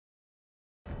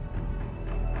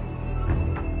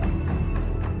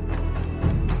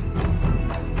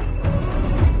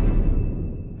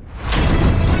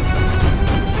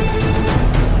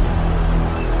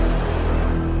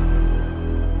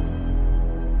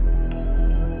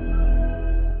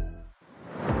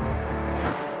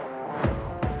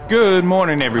Good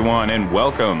morning, everyone, and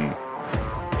welcome.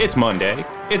 It's Monday.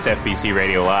 It's FBC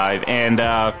Radio Live, and,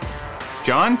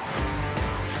 John?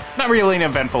 Not really an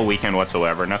eventful weekend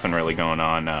whatsoever. Nothing really going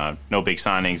on. No big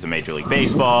signings in Major League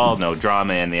Baseball, no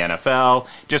drama in the NFL.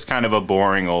 Just kind of a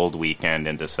boring old weekend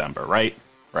in December, right?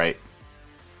 Right.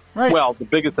 Well, the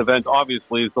biggest event,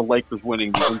 obviously, is the Lakers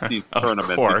winning the in-season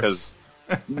tournament. Course. Because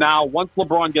now, once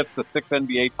LeBron gets the 6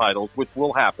 NBA titles, which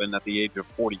will happen at the age of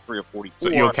 43 or 44,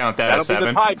 So you'll count that as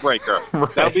 7? That'll be the tiebreaker.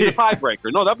 Right. That'll be the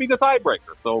tiebreaker. No, that'll be the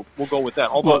tiebreaker. So we'll go with that.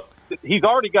 Although he's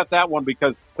already got that one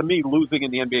because, to me, losing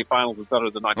in the NBA Finals is better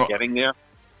than not getting there.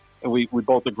 And we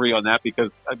both agree on that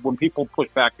because when people push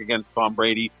back against Tom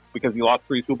Brady because he lost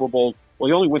 3 Super Bowls, well,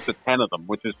 he only went to 10 of them,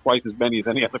 which is twice as many as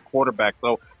any other quarterback.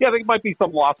 So, yeah, there might be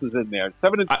some losses in there.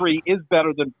 7-3 is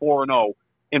better than 4-0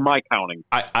 in my counting.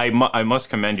 I must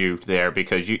commend you there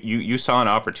because you saw an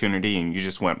opportunity and you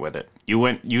just went with it.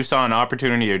 You saw an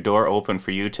opportunity, a door open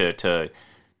for you to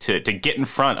get in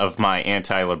front of my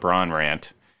anti-LeBron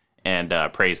rant and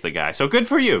praise the guy. So good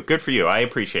for you. Good for you. I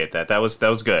appreciate that. That was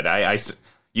good.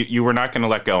 You were not going to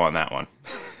let go on that one.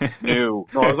 No,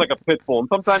 it was like a pit bull. And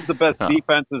sometimes the best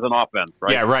defense is an offense,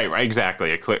 right? Yeah, right,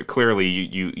 exactly. Clearly,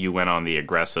 you went on the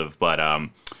aggressive, but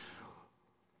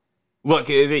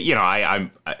look, I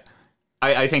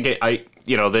think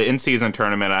the in-season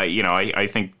tournament. I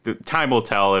think the time will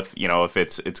tell if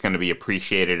it's going to be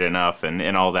appreciated enough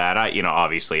and all that.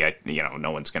 Obviously,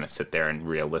 no one's going to sit there and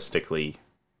realistically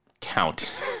count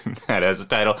that as a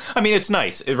title. I mean, it's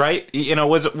nice, right?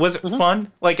 Was it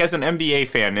fun? Like, as an NBA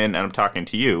fan, and I'm talking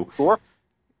to you, sure.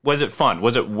 Was it fun?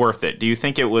 Was it worth it? Do you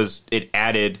think it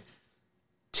added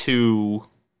to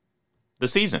the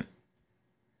season?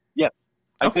 Yes,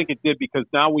 I think it did because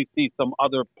now we see some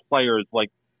other players like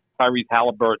Tyrese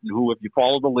Halliburton, who, if you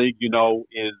follow the league,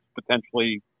 is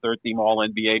potentially third-team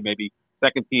All-NBA, maybe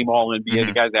second-team All-NBA. Mm-hmm.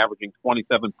 The guy's averaging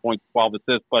 27 points, 12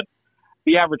 assists, but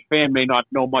the average fan may not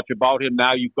know much about him.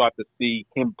 Now you've got to see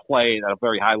him play at a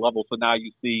very high level. So now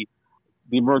you see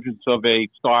the emergence of a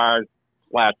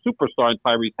star/superstar in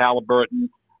Tyrese Halliburton.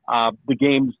 The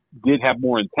games did have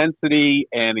more intensity.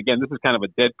 And again, this is kind of a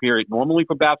dead period normally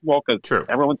for basketball because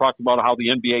everyone talks about how the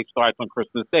NBA starts on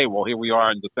Christmas Day. Well, here we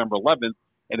are on December 11th,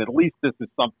 and at least this is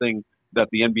something that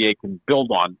the NBA can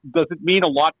build on. Does it mean a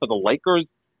lot for the Lakers?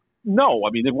 No, I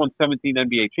mean, they've won 17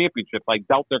 NBA championships. I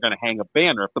doubt they're going to hang a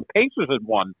banner. If the Pacers had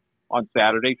won on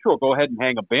Saturday, sure, go ahead and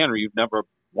hang a banner. You've never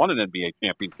won an NBA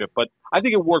championship. But I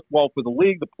think it worked well for the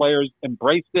league. The players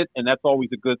embraced it, and that's always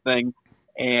a good thing.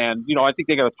 And, I think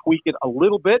they got to tweak it a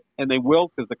little bit, and they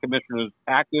will because the commissioner is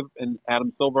active in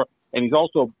Adam Silver, and he's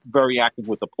also very active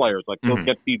with the players. Like, he'll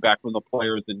get feedback from the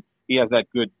players, and he has that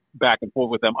good back and forth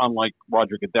with them, unlike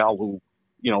Roger Goodell, who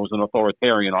is an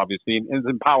authoritarian, obviously, and is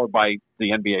empowered by the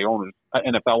NBA owners,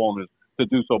 NFL owners, to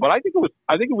do so. But I think it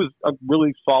was a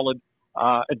really solid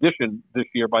addition this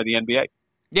year by the NBA.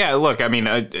 Yeah, look, I mean,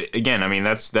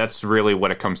 that's really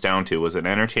what it comes down to. Was it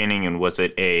entertaining, and was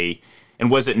it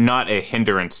not a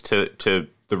hindrance to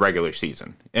the regular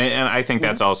season? And I think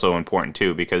that's also important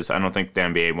too, because I don't think the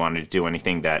NBA wanted to do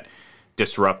anything that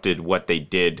disrupted what they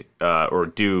did or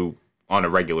do on a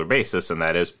regular basis, and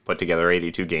that is put together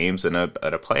 82 games in a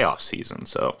playoff season.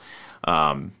 So,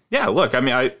 look, I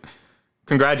mean,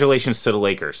 congratulations to the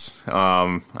Lakers.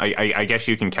 I guess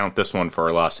you can count this one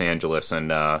for Los Angeles,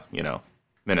 and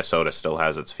Minnesota still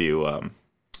has its few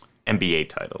NBA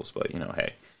titles, but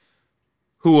hey,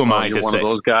 who am I to one say? Of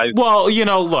those guys? Well,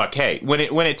 look, hey, when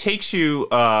it takes you,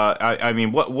 I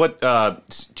mean,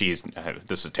 geez,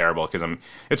 this is terrible because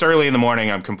it's early in the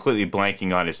morning. I'm completely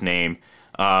blanking on his name.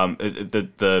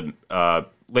 The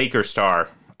Lakers star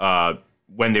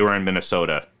when they were in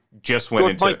Minnesota just went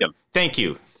into. Thank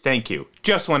you.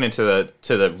 Just went into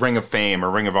the Ring of Fame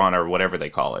or Ring of Honor or whatever they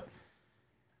call it.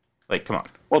 Like, come on.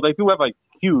 Well, they do have a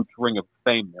huge Ring of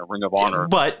Fame there, Ring of Honor.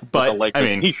 But I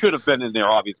mean, he should have been in there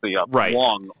obviously a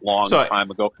long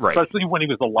time ago. Right. Especially when he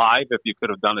was alive. If you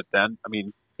could have done it then, I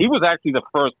mean, he was actually the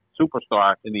first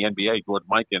superstar in the NBA. George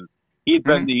Mikan. He had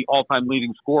been the all-time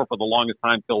leading scorer for the longest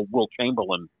time till Will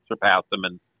Chamberlain surpassed him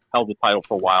and held the title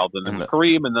for a while. Then there's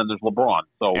Kareem, and then there's LeBron.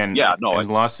 So, and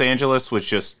Los Angeles was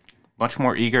just much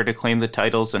more eager to claim the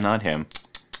titles than not him.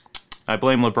 I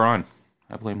blame LeBron.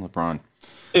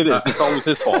 It is. It's always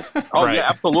his fault. Oh, right. Yeah,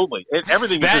 absolutely.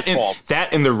 Everything is his fault.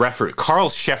 That and the referee. Carl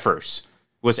Sheffers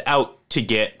was out to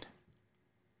get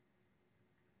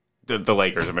the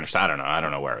Lakers. I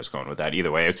don't know where I was going with that.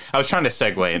 Either way, I was trying to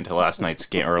segue into last night's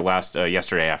game, or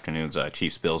yesterday afternoon's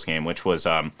Chiefs-Bills game, which was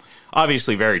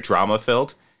obviously very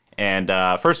drama-filled. And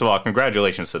first of all,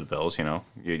 congratulations to the Bills.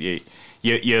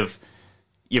 You've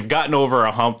you've gotten over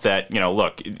a hump that,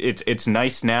 look, it's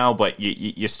nice now, but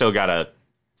you still got to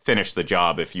finish the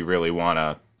job if you really want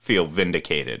to feel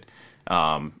vindicated.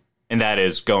 And that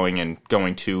is going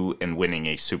to and winning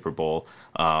a Super Bowl.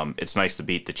 It's nice to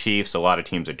beat the Chiefs. A lot of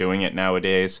teams are doing it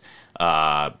nowadays.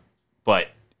 But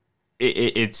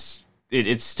it's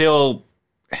still,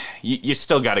 you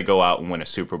still got to go out and win a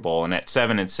Super Bowl. And at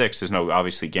 7-6, there's no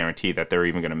obviously guarantee that they're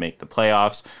even going to make the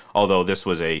playoffs. Although this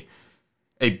was a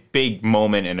big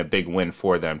moment and a big win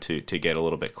for them to get a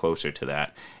little bit closer to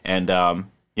that. And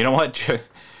you know what?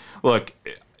 Look,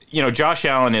 Josh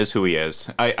Allen is who he is.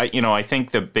 I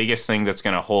think the biggest thing that's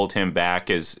going to hold him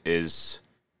back is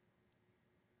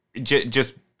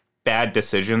just bad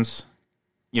decisions.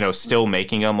 Still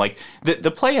making them. Like the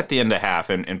play at the end of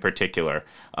half in particular,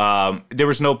 there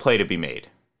was no play to be made.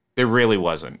 There really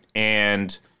wasn't.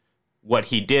 And what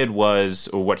he did was,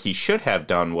 or what he should have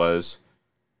done was,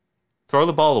 throw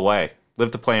the ball away.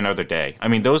 Live to play another day. I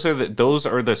mean, those are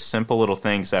the simple little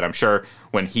things that I'm sure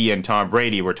when he and Tom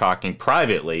Brady were talking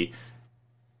privately,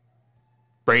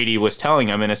 Brady was telling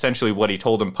him, and essentially what he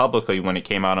told him publicly when it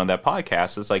came out on that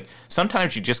podcast is like,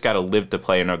 sometimes you just got to live to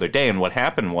play another day. And what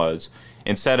happened was,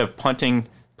 instead of playing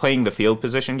the field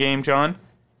position game, John,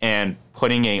 and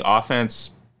putting a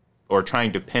offense or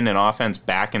trying to pin an offense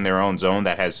back in their own zone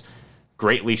that has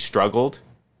greatly struggled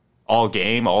all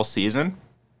game, all season,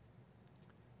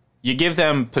 you give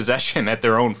them possession at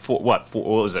their own,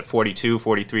 42,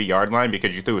 43 yard line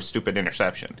because you threw a stupid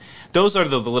interception. Those are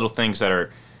the little things that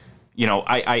are,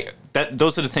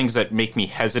 those are the things that make me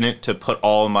hesitant to put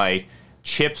all my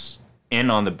chips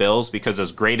in on the Bills, because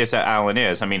as great as Allen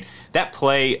is, I mean, that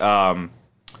play, the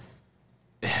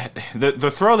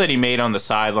throw that he made on the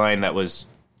sideline that was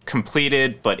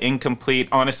completed but incomplete,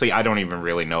 honestly, I don't even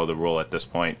really know the rule at this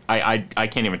point. I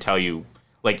can't even tell you,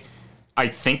 like, I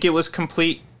think it was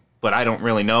complete, but I don't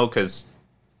really know because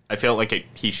I felt like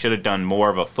he should have done more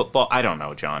of a football. I don't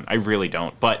know, John. I really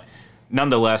don't. But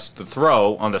nonetheless, the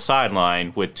throw on the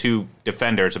sideline with two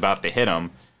defenders about to hit him,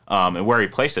 and where he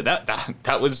placed it,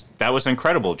 that was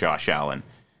incredible, Josh Allen.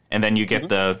 And then you get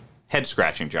the head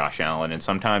scratching Josh Allen, and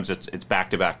sometimes it's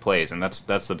back-to-back plays, and that's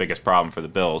the biggest problem for the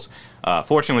Bills.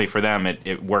 Fortunately for them,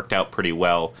 it worked out pretty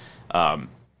well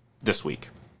this week.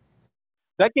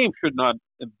 That game should not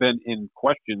have been in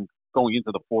question going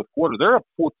into the fourth quarter. They're up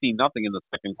 14-0 in the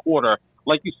second quarter.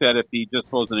 Like you said, if he just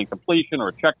throws an incompletion or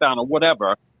a check down or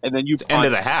whatever, and then it's end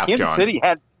of the half, Kansas John. City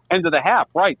had end of the half,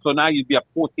 right? So now you'd be up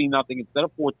 14-0 instead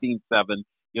of 14-7.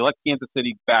 You let Kansas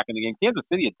City back in the game. Kansas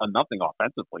City had done nothing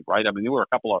offensively, right? I mean, there were a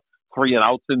couple of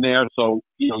 3-and-outs in there, so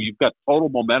you've got total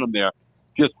momentum there.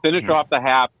 Just finish off the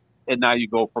half, and now you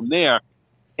go from there.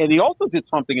 And he also did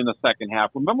something in the second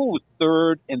half. Remember, it was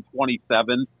 3rd and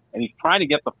 27, and he's trying to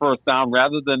get the first down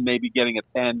rather than maybe getting a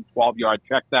 10, 12-yard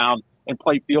check down and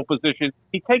play field position.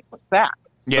 He takes a sack.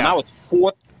 Yeah. So now it's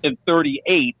 4th and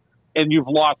 38, and you've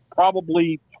lost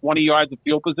probably 20 yards of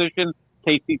field position.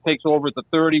 KC takes over at the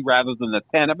 30 rather than the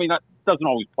 10. I mean, that doesn't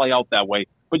always play out that way,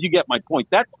 but you get my point.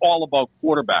 That's all about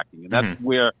quarterbacking, and that's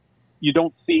where you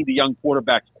don't see the young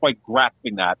quarterbacks quite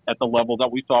grasping that at the level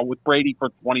that we saw with Brady for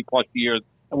 20-plus years,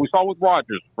 and we saw with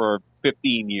Rodgers for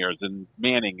 15 years, and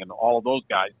Manning and all of those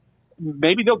guys.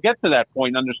 Maybe they'll get to that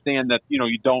point and understand that,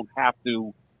 you don't have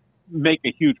to make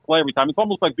a huge play every time. It's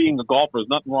almost like being a golfer. There's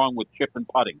nothing wrong with chip and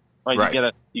putting, right?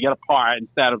 You get a par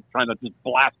instead of trying to just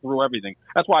blast through everything.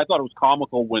 That's why I thought it was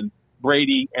comical when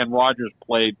Brady and Rodgers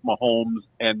played Mahomes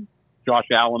and Josh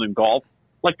Allen in golf.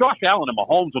 Like, Josh Allen and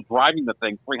Mahomes were driving the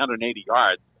thing 380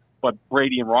 yards, but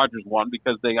Brady and Rodgers won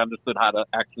because they understood how to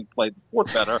actually play the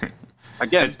sport better.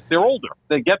 Again, they're older.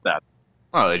 They get that.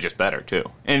 Oh, they're just better too.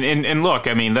 And look,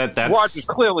 I mean that's Rodgers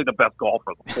clearly the best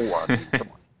golfer of the four. I mean, come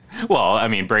on. Well, I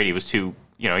mean, Brady was too.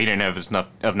 He didn't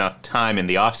have enough time in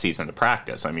the offseason to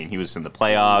practice. I mean, he was in the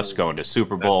playoffs, going to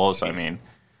Super Bowls. I mean,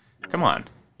 come on,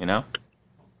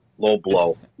 Low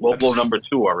blow number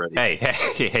 2 already.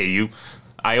 Hey, you.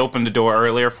 I opened the door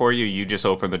earlier for you. You just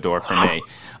opened the door for me.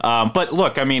 But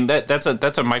look, I mean, that's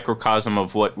a microcosm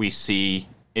of what we see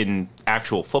in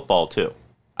actual football too.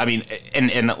 I mean,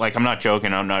 and like, I'm not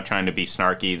joking. I'm not trying to be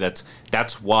snarky.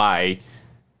 That's why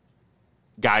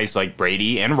guys like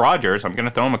Brady and Rodgers, I'm going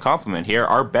to throw him a compliment here,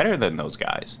 are better than those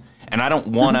guys. And I don't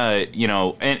want to,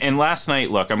 and last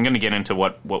night, look, I'm going to get into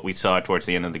what we saw towards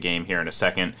the end of the game here in a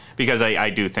second, because I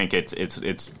do think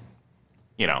it's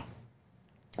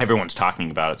everyone's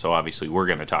talking about it, so obviously we're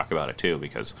going to talk about it too,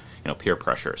 because, peer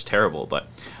pressure is terrible. But,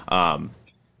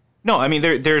 no, I mean,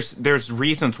 there's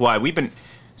reasons why we've been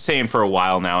saying for a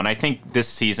while now, and I think this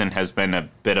season has been a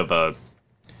bit of a,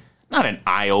 not an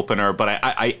eye-opener, but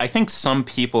I think some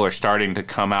people are starting to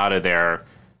come out of their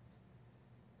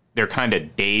they're kind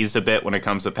of dazed a bit when it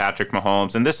comes to Patrick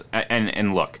Mahomes.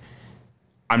 And look,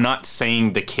 I'm not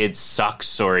saying the kid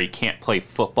sucks or he can't play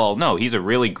football. No, he's a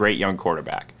really great young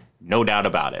quarterback. No doubt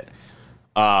about it.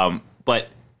 But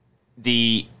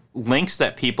the lengths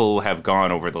that people have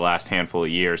gone over the last handful of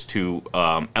years to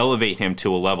elevate him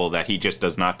to a level that he just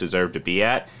does not deserve to be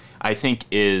at, I think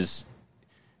is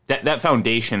that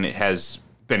foundation has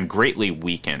been greatly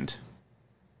weakened,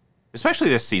 especially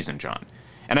this season, John.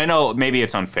 And I know maybe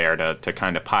it's unfair to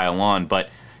kind of pile on, but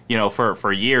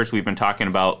for years we've been talking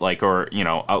about like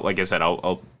I said,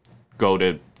 I'll go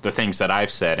to the things that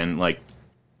I've said, and like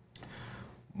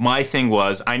my thing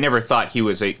was I never thought he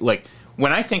was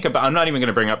when I think about, I'm not even going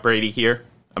to bring up Brady here.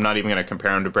 I'm not even going to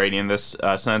compare him to Brady in this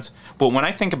sense. But when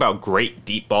I think about great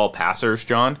deep ball passers,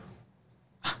 John,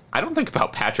 I don't think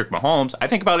about Patrick Mahomes. I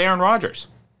think about Aaron Rodgers.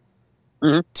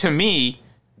 Mm-hmm. To me,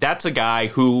 that's a guy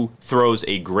who throws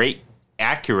a great,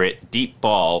 accurate, deep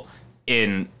ball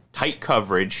in tight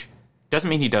coverage. Doesn't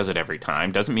mean he does it every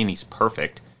time. Doesn't mean he's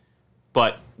perfect.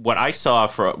 But what I saw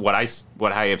for what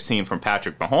I have seen from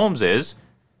Patrick Mahomes is,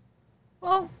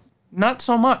 well, not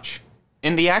so much.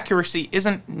 And the accuracy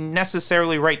isn't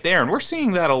necessarily right there. And we're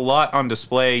seeing that a lot on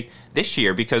display this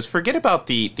year, because forget about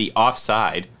the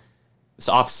offside. It's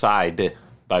offside,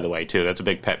 by the way, too. That's a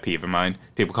big pet peeve of mine.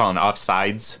 People calling it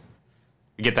offsides.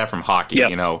 You get that from hockey,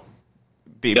 Yep.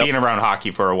 Being around hockey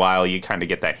for a while, you kind of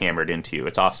get that hammered into you.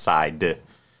 It's offside,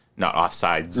 not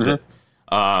offsides.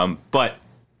 Mm-hmm. But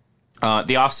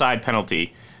the offside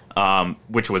penalty,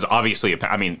 which was obviously,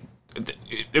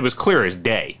 it was clear as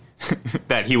day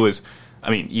that he was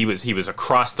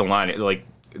across the line. Like,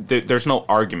 there's no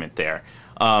argument there.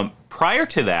 Prior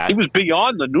to that, he was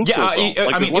beyond the neutral zone.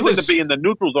 It wasn't to be in the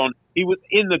neutral zone. He was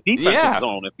in the defensive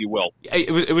zone, if you will.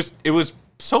 It was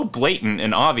so blatant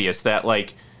and obvious that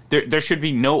like there should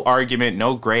be no argument,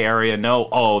 no gray area,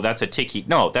 that's a ticky.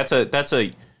 No, that's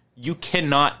a you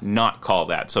cannot not call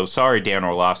that. So sorry, Dan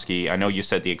Orlovsky. I know you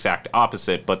said the exact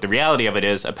opposite, but the reality of it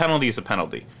is a penalty is a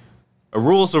penalty. A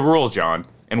rule's a rule, John,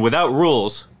 and without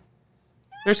rules,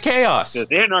 there's chaos. There's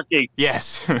anarchy.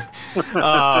 Yes.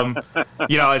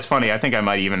 It's funny. I think I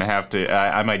might even have to.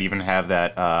 I might even have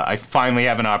that. I finally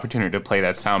have an opportunity to play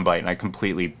that soundbite, and I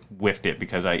completely whiffed it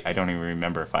because I don't even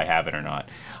remember if I have it or not.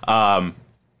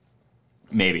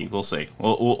 Maybe we'll see.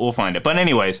 We'll find it. But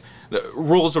anyways, the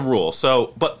rule's a rule.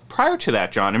 So, but prior to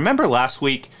that, John, remember last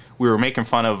week we were making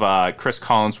fun of Chris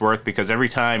Collinsworth because every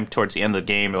time towards the end of the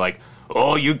game, they're like,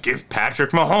 "Oh, you give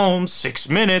Patrick Mahomes 6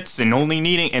 minutes and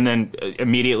then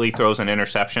immediately throws an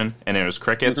interception, and it was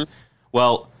crickets." Mm-hmm.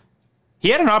 Well,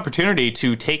 he had an opportunity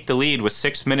to take the lead with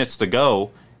 6 minutes to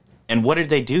go, and what did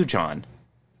they do, John?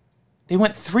 They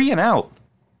went 3 and out.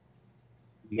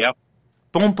 Yep.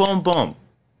 Boom, boom, boom.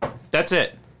 That's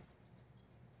it.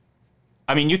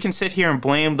 I mean, you can sit here and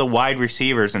blame the wide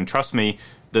receivers, and trust me,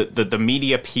 the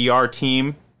media PR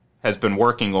team has been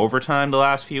working overtime the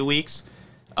last few weeks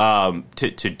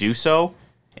to do so.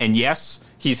 And yes,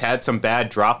 he's had some bad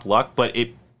drop luck, but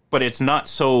it's not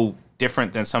so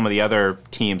different than some of the other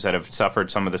teams that have suffered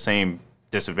some of the same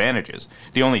disadvantages.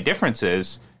 The only difference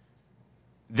is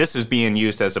this is being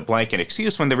used as a blanket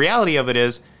excuse when the reality of it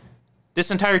is this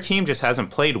entire team just hasn't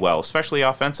played well, especially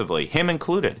offensively, him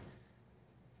included.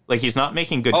 Like, he's not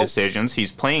making good decisions.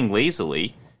 He's playing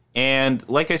lazily. And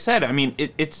like I said, I mean,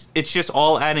 it's just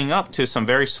all adding up to some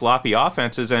very sloppy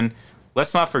offenses. And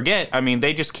let's not forget, I mean,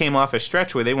 they just came off a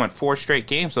stretch where they went 4 straight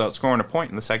games without scoring a point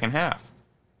in the second half.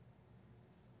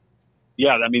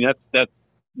 Yeah, I mean, that's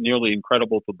nearly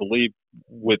incredible to believe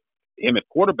with him at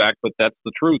quarterback, but that's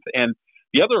the truth. And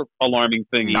the other alarming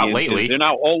thing is they're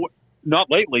now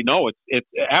not lately. No, it's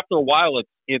after a while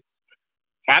it's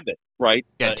habit, right?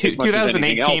 Yeah,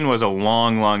 2018 was a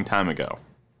long, long time ago.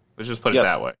 Let's just put it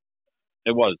that way.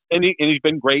 It was, and he's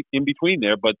been great in between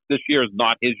there, but this year is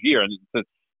not his year, and to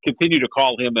continue to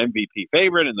call him MVP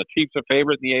favorite and the Chiefs are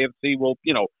favorite in the AFC. Well,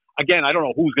 again, I don't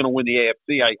know who's going to win the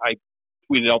AFC. I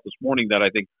tweeted out this morning that I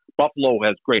think Buffalo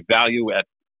has great value at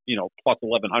plus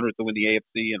 1,100 to win the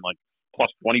AFC and like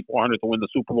plus 2,400 to win the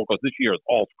Super Bowl, because this year is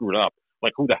all screwed up.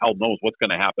 Like, who the hell knows what's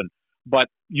going to happen? But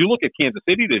you look at Kansas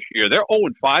City this year; they're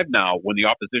 0-5 now when the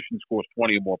opposition scores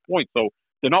 20 or more points. So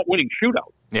they're not winning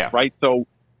shootouts, right? So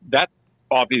that's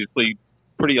obviously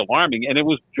pretty alarming. And it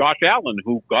was Josh Allen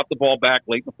who got the ball back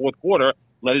late in the fourth quarter,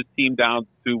 led his team down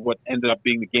to what ended up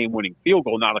being the game-winning field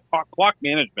goal. Now, the clock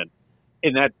management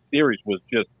in that series was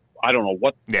just, I don't know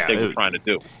what they were trying to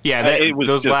do. Yeah,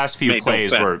 those last few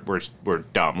plays were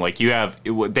dumb. Like,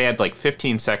 they had like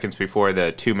 15 seconds before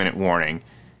the 2-minute warning,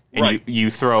 and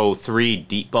you throw 3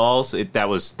 deep balls. That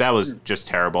was just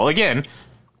terrible. Again,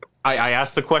 I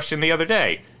asked the question the other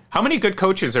day. How many good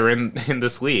coaches are in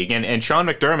this league? And Sean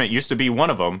McDermott used to be one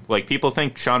of them. Like, people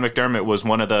think Sean McDermott was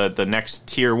one of the next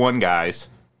tier one guys.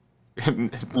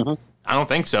 Mm-hmm. I don't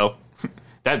think so.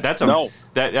 That's no.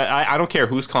 I don't care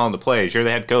who's calling the plays. You're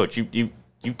the head coach. You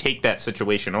take that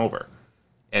situation over,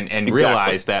 and exactly.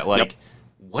 Realize that, like,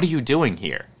 what are you doing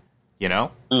here? You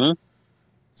know. Mm-hmm.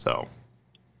 So.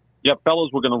 Yep, fellas,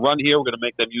 we're going to run here. We're going to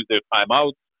make them use their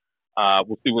timeouts.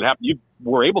 We'll see what happens. You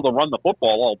were able to run the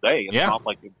football all day. It's not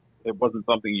like it wasn't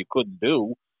something you couldn't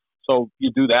do. So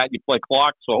you do that. You play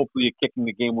clock. So hopefully you're kicking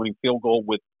the game-winning field goal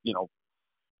with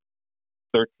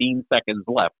 13 seconds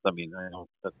left. I mean, I know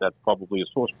that's probably a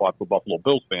sore spot for Buffalo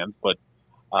Bills fans, but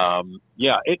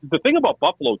the thing about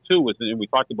Buffalo too is, and we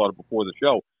talked about it before the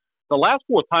show, the last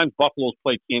 4 times Buffalo's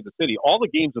played Kansas City, all the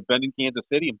games have been in Kansas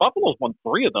City, and Buffalo's won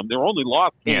 3 of them. Their only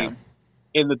loss came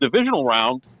in the divisional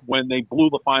round when they blew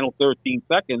the final 13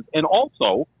 seconds, and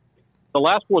also the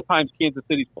last 4 times Kansas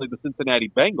City's played the Cincinnati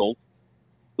Bengals,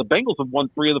 the Bengals have won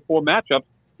 3 of the 4 matchups.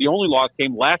 The only loss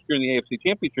came last year in the AFC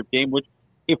Championship game, which,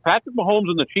 if Patrick Mahomes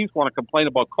and the Chiefs want to complain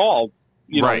about calls,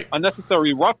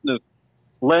 unnecessary roughness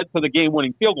led to the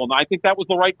game-winning field goal. And I think that was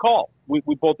the right call. We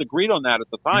both agreed on that at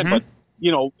the time, but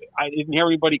I didn't hear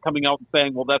anybody coming out and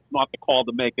saying, well, that's not the call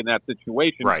to make in that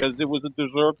situation because it was a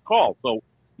deserved call. So,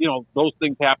 those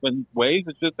things happen ways.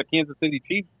 It's just the Kansas City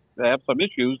Chiefs have some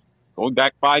issues going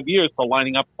back 5 years to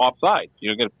lining up offsides.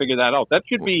 You're going to figure that out. That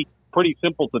should be pretty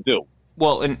simple to do.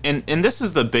 Well, and this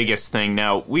is the biggest thing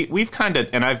now. We've kind of,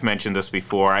 and I've mentioned this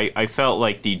before, I felt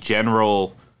like the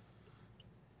general,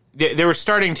 there was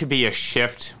starting to be a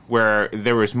shift where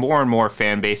there was more and more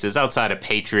fan bases outside of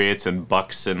Patriots and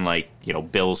Bucks and, like,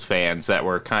 Bills fans that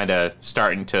were kind of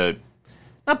starting to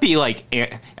not be like,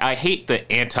 I hate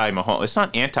the anti-Mahomes. It's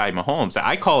not anti-Mahomes.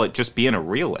 I call it just being a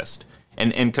realist.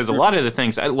 And because a lot of the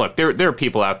things, look, there are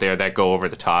people out there that go over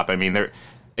the top. I mean,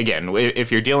 again,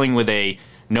 if you're dealing with a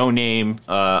no-name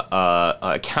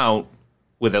account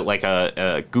with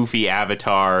a goofy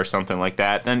avatar or something like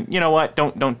that, then you know what?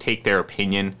 Don't take their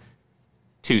opinion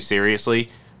too seriously.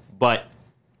 But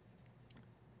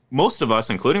most of us,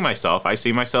 including myself, I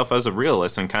see myself as a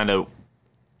realist and kind of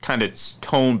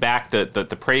tone back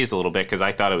the praise a little bit because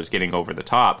I thought it was getting over the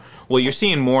top. Well, you're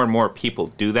seeing more and more people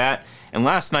do that. And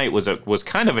last night was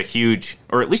kind of a huge,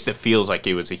 or at least it feels like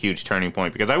it was a huge turning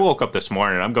point, because I woke up this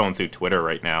morning, and I'm going through Twitter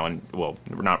right now, and, well,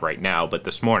 not right now, but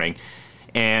this morning,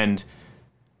 and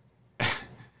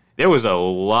there was a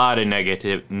lot of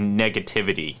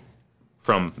negativity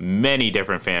from many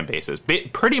different fan bases.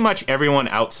 Pretty much everyone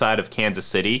outside of Kansas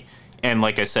City, and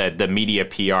like I said, the media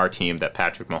PR team that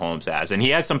Patrick Mahomes has. And he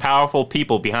has some powerful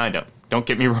people behind him. Don't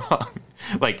get me wrong.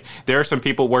 Like, there are some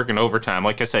people working overtime.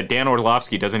 Like I said, Dan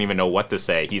Orlovsky doesn't even know what to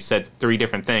say. He said 3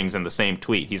 different things in the same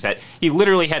tweet. He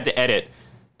literally had to edit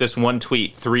this one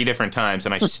tweet 3 different times,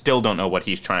 and I still don't know what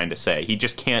he's trying to say. He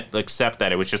just can't accept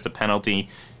that it was just a penalty,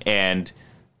 and,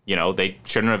 they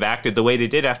shouldn't have acted the way they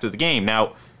did after the game.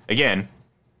 Now, again,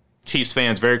 Chiefs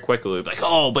fans very quickly would be like,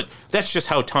 oh, but that's just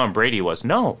how Tom Brady was.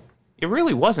 No, it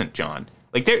really wasn't, John.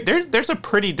 Like, there's a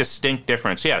pretty distinct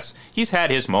difference. Yes, he's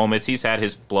had his moments. He's had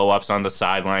his blow-ups on the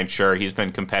sideline. Sure, he's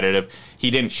been competitive. He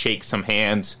didn't shake some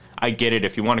hands. I get it.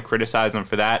 If you want to criticize him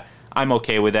for that, I'm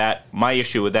okay with that. My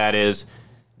issue with that is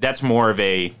that's more of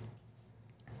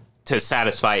to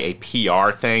satisfy a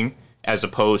PR thing as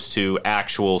opposed to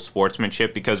actual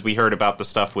sportsmanship, because we heard about the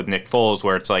stuff with Nick Foles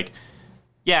where it's like,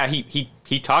 yeah,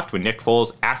 he talked with Nick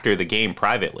Foles after the game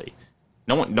privately.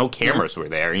 No cameras were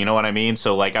there, you know what I mean?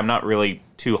 So, like, I'm not really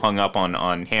too hung up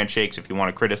on handshakes. If you want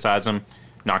to criticize them,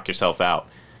 knock yourself out.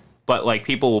 But, like,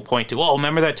 people will point to, oh,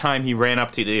 remember that time he ran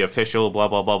up to the official, blah,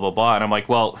 blah, blah, blah, blah. And I'm like,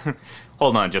 well,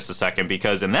 hold on just a second,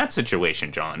 because in that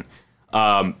situation, John,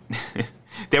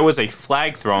 there was a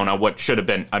flag thrown on what should have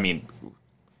been, I mean,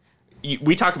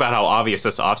 we talk about how obvious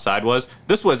this offside was.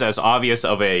 This was as obvious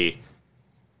of a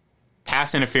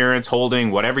pass interference,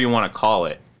 holding, whatever you want to call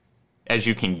it, as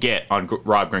you can get on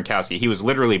Rob Gronkowski. He was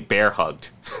literally bear hugged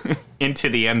into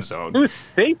the end zone. He was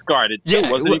safeguarded too,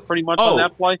 wasn't he? Pretty much on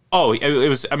that play. Oh, it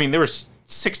was. I mean, there were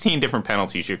 16 different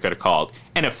penalties you could have called,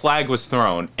 and a flag was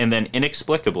thrown, and then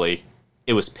inexplicably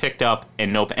it was picked up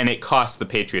and it cost the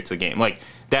Patriots the game. Like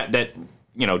that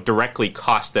directly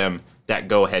cost them that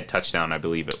go-ahead touchdown, I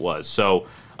believe it was. So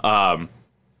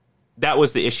that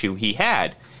was the issue he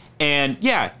had, and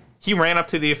yeah. He ran up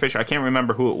to the official. I can't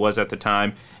remember who it was at the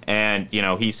time. And,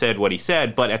 he said what he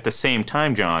said. But at the same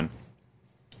time, John,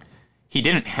 he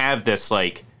didn't have this,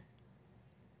 like,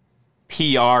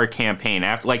 PR campaign.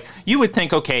 After, like, you would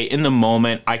think, okay, in the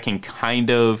moment, I can kind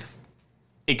of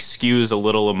excuse a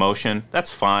little emotion.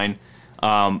 That's fine.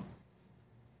 Going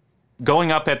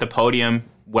up at the podium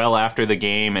well after the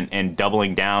game and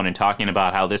doubling down and talking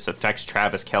about how this affects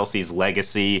Travis Kelce's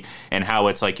legacy and how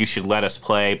it's like you should let us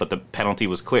play, but the penalty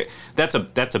was clear. That's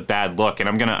a bad look. And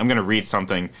I'm gonna read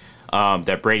something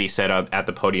that Brady said at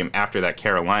the podium after that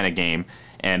Carolina game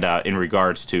and in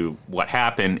regards to what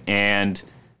happened. And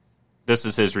this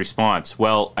is his response.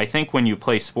 Well, I think when you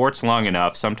play sports long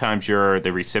enough, sometimes you're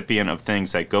the recipient of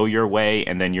things that go your way,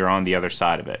 and then you're on the other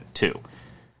side of it, too.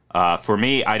 For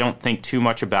me, I don't think too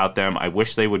much about them. I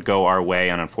wish they would go our way,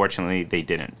 and unfortunately, they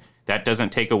didn't. That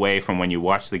doesn't take away from when you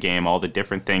watch the game all the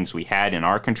different things we had in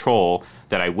our control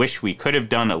that I wish we could have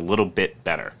done a little bit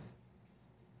better.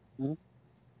 Mm-hmm.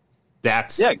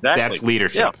 That's exactly.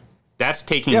 leadership. Yeah. That's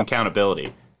taking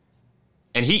accountability.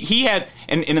 And he had,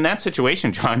 and in that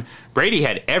situation, John, Brady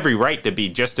had every right to be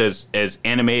just as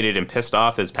animated and pissed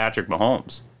off as Patrick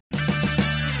Mahomes.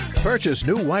 Purchase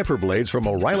new wiper blades from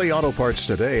O'Reilly Auto Parts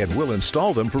today and we'll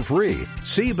install them for free.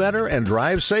 See better and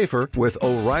drive safer with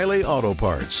O'Reilly Auto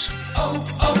Parts.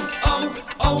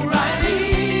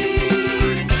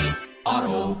 O'Reilly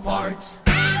Auto Parts.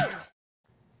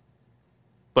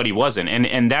 But he wasn't,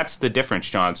 and that's the difference,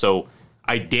 John. So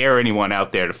I dare anyone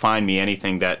out there to find me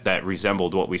anything that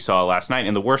resembled what we saw last night.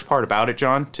 And the worst part about it,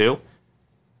 John, too,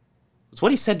 was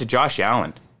what he said to Josh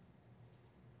Allen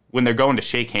when they're going to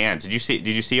shake hands. Did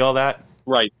you see all that?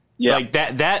 Right. Yeah. Like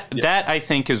that I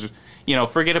think is,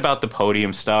 forget about the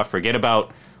podium stuff, forget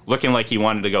about looking like he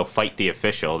wanted to go fight the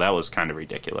official. That was kind of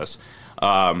ridiculous.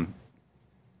 But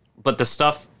the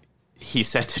stuff he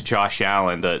said to Josh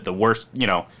Allen, the worst,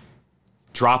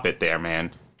 drop it there, man.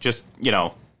 Just,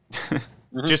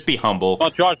 just be humble. Well,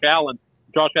 Josh Allen,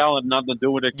 nothing to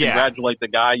do with it. Congratulate the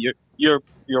guy. Your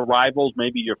rivals,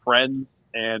 maybe your friends,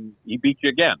 and he beat you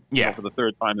again. For the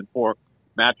third time in 4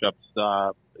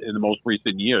 matchups in the most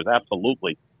recent years.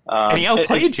 Absolutely. And he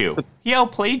outplayed you. He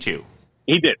outplayed you.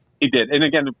 He did. And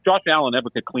again, if Josh Allen ever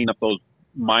could clean up those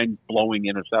mind-blowing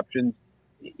interceptions,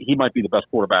 he might be the best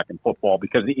quarterback in football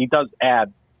because he does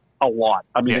add a lot.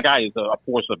 I mean, the guy is a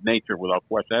force of nature without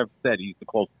question. I've said he's the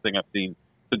closest thing I've seen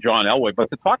to John Elway. But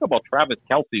to talk about Travis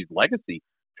Kelce's legacy,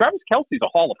 Travis Kelce's a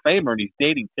Hall of Famer, and he's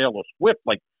dating Taylor Swift.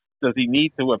 Like, does he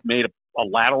need to have made a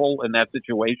lateral in that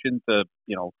situation to,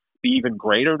 be even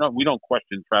greater? No, we don't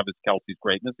question Travis Kelce's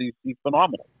greatness. He's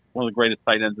phenomenal. One of the greatest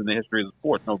tight ends in the history of the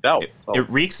sport, no doubt. So, it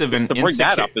reeks of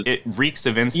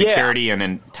insecurity and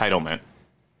entitlement.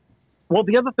 Well,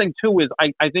 the other thing, too, is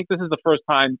I think this is the first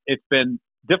time it's been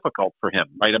difficult for him,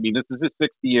 right? I mean, this is his 6th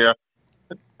year.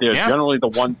 They're generally the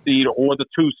 1 seed or the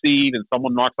 2 seed, and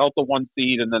someone knocks out the 1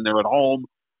 seed, and then they're at home.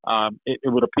 It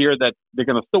would appear that they're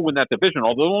going to still win that division,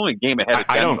 although they're only a game ahead of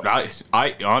Denver.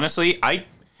 I honestly,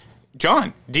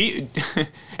 John, do you,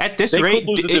 at this they rate, could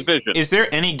lose the division. Is there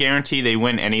any guarantee they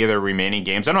win any of their remaining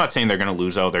games? I'm not saying they're going to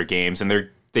lose all their games, and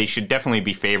they should definitely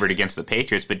be favored against the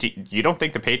Patriots, but you don't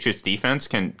think the Patriots defense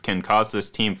can cause this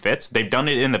team fits? They've done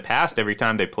it in the past every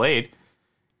time they played.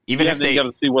 Even if they got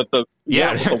to see what the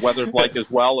weather's like as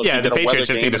well. If the Patriots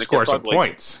just need to score some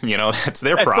points. That's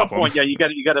their problem. At some point, you got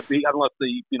to be, unless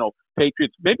the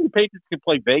Patriots, maybe the Patriots can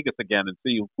play Vegas again and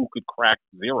see who could crack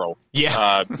 0. In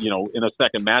a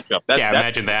second matchup.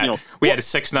 Imagine that. We had a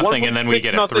 6-0 and then we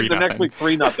get a 3-0. The next week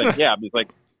 3-0. Yeah, it's like,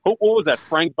 what was that?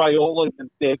 Frank Viola and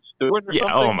Dave Stewart or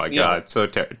something? Oh my God, so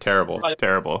terrible,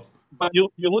 terrible. But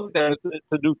you look at it,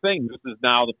 it's a new thing. This is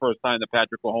now the first time that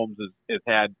Patrick Mahomes has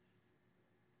had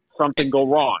something go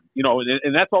wrong,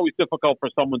 and that's always difficult for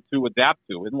someone to adapt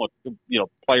to. And look,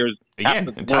 players have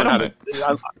to learn how to,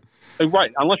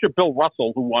 right? Unless you're Bill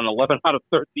Russell, who won 11 out of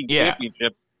 13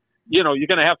 championships, you're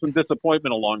going to have some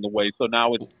disappointment along the way. So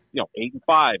now it's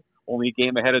 8-5, only a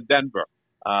game ahead of Denver.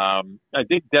 I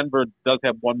think Denver does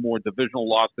have one more divisional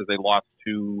loss because they lost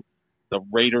to the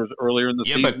Raiders earlier in the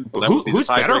season. But who's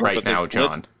better right now,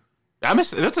 John?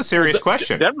 That's a serious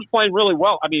question. Denver's playing really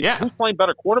well. I mean, who's playing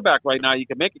better quarterback right now? You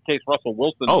can make a case Russell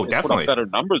Wilson definitely put up better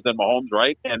numbers than Mahomes,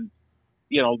 right? And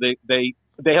they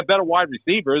have better wide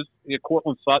receivers.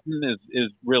 Cortland Sutton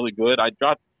is really good.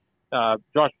 Josh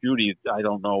Jeudy, I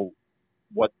don't know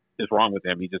what is wrong with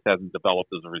him. He just hasn't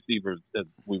developed as a receiver as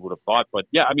we would have thought. But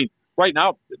yeah, I mean, right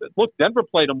now, look, Denver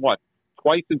played him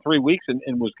twice in 3 weeks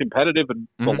and was competitive in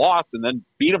the loss, and then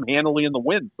beat him handily in the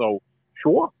win. So.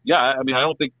 Sure. Yeah. I mean, I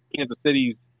don't think Kansas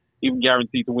City's even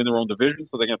guaranteed to win their own division,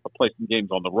 so they're going to have to play some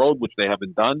games on the road, which they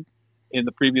haven't done in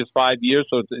the previous 5 years.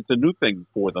 So it's a new thing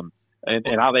for them.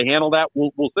 And how they handle that,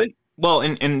 we'll see. Well,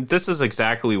 and this is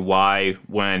exactly why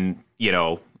when,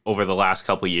 over the last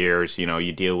couple of years,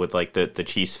 you deal with like the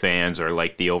Chiefs fans or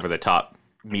like the over-the-top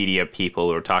media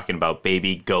people who are talking about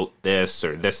baby goat this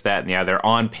or this, that, and the other. They're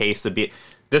on pace to be...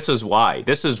 This is why.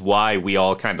 This is why we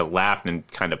all kind of laughed and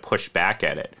kind of pushed back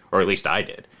at it, or at least I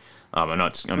did. I'm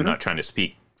not trying to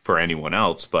speak for anyone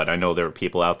else, but I know there were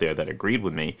people out there that agreed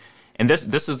with me. And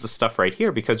this is the stuff right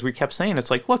here, because we kept saying,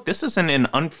 it's like, look, this isn't an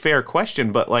unfair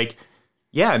question, but like,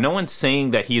 yeah, no one's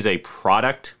saying that he's a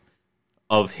product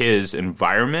of his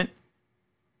environment,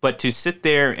 but to sit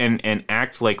there and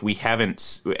act like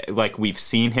we've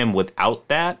seen him without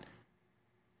that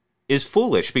is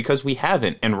foolish, because we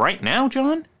haven't. And right now,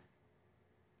 John,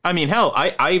 I mean, hell,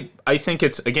 I think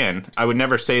it's, again, I would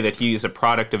never say that he's a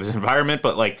product of his environment,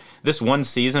 but like this one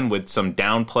season with some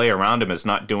downplay around him is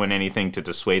not doing anything to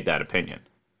dissuade that opinion.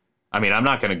 I mean, I'm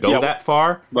not going to go that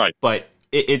far, right? But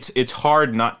it's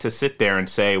hard not to sit there and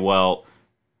say, well,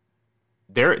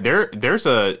 there's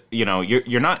a, you know,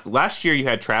 you're not. Last year you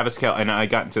had Travis Kelce, and I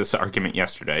got into this argument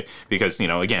yesterday because, you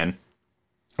know, again,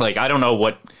 like, I don't know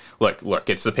what. Look,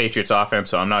 it's the Patriots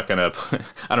offense, so I'm not going to,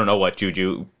 I don't know what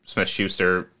Juju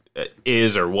Smith-Schuster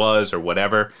is or was or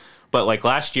whatever. But like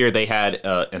last year, they had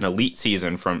an elite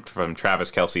season from Travis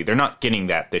Kelce. They're not getting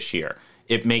that this year.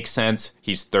 It makes sense.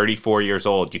 He's 34 years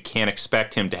old. You can't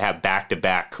expect him to have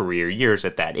back-to-back career years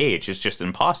at that age. It's just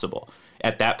impossible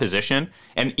at that position.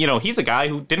 And, you know, he's a guy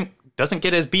who doesn't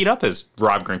get as beat up as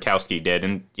Rob Gronkowski did.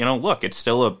 And, you know, look, it's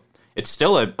still a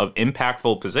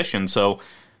impactful position. So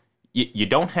you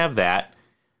don't have that.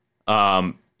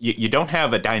 You don't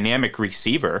have a dynamic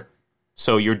receiver.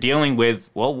 So you're dealing with,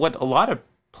 well, what a lot of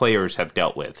players have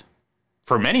dealt with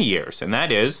for many years. And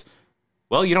that is,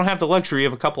 well, you don't have the luxury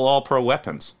of a couple all-pro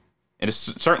weapons. And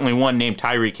it's certainly one named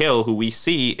Tyreek Hill, who we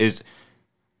see is,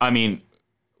 I mean,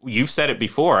 you've said it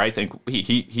before. I think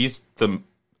he's the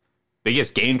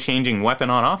biggest game-changing weapon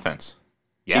on offense.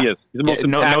 Yeah. He is. He's the most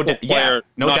impactful player,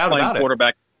 no not doubt playing about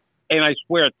quarterback. And I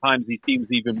swear at times he seems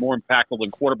even more impactful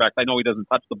than quarterbacks. I know he doesn't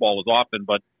touch the ball as often,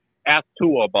 but ask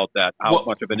Tua about that, how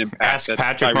much of an impact ask that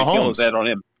Patrick Tyreek Hill Mahomes has had on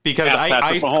him. Because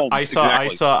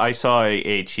I saw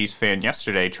a Chiefs fan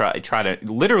yesterday try to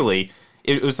literally,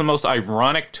 it was the most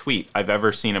ironic tweet I've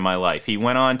ever seen in my life. He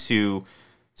went on to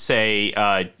say,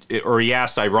 or he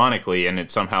asked ironically, and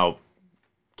it somehow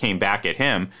came back at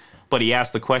him, but he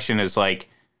asked the question is like,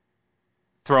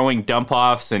 throwing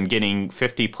dump-offs and getting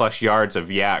 50-plus yards of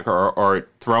yak, or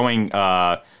throwing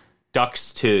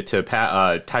ducks to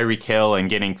Tyreek Hill and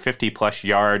getting 50-plus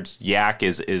yards yak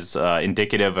is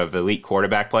indicative of elite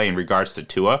quarterback play in regards to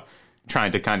Tua,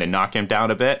 trying to kind of knock him down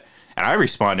a bit. And I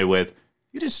responded with,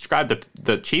 you described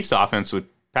the Chiefs' offense with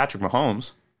Patrick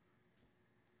Mahomes.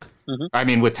 Mm-hmm. I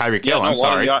mean, with Tyreek Hill, I'm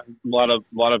sorry. A lot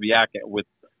of yak with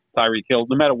Tyreek Hill,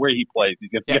 no matter where he plays. He's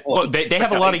gonna well, they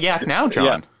have a lot of yak now,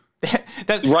 John.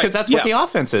 Because that's what the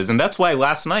offense is. And that's why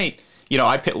last night, you know,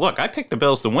 I picked the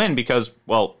Bills to win because,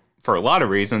 well, for a lot of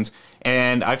reasons,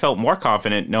 and I felt more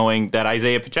confident knowing that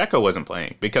Isaiah Pacheco wasn't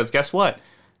playing. Because guess what?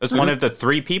 It's one of the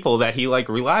three people that he, like,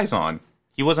 relies on.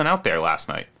 He wasn't out there last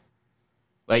night.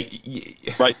 Like,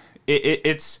 right.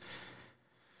 It's...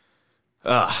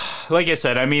 like I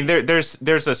said, I mean, there's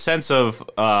a sense of...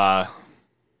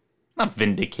 not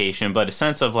vindication, but a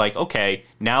sense of like, okay,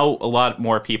 now a lot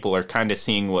more people are kind of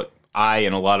seeing what I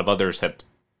and a lot of others have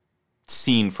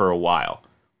seen for a while.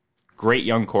 Great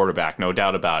young quarterback, no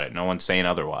doubt about it. No one's saying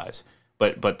otherwise.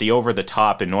 But the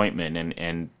over-the-top anointment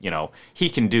and you know, he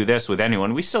can do this with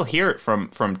anyone. We still hear it from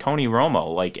Tony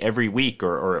Romo like every week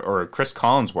or Chris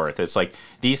Collinsworth. It's like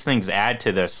these things add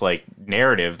to this like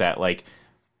narrative that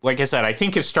like I said, I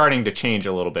think it's starting to change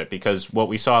a little bit because what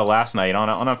we saw last night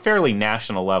on a fairly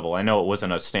national level, I know it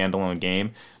wasn't a standalone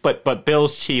game, but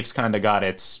Bills Chiefs kind of got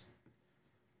its,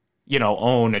 you know,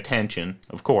 own attention,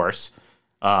 of course,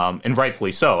 and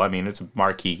rightfully so. I mean, it's a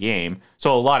marquee game,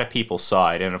 so a lot of people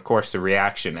saw it, and of course the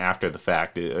reaction after the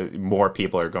fact, more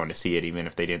people are going to see it even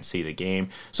if they didn't see the game.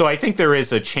 So I think there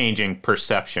is a changing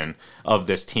perception of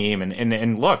this team,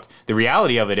 and look, the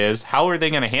reality of it is, how are they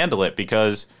going to handle it?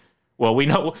 Because well, we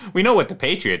know what the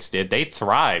Patriots did. They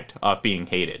thrived off being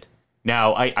hated.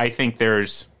 Now, I think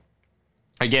there's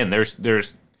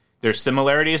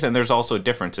similarities and there's also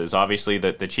differences. Obviously,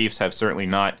 the Chiefs have certainly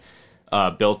not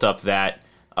built up that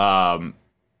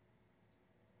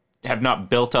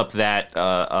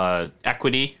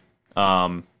equity,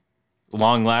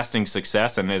 long-lasting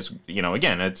success, and as you know,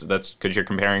 again, that's because you're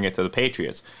comparing it to the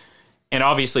Patriots. And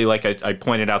obviously, like I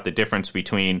pointed out, the difference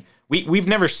between we've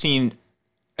never seen.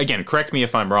 Again, correct me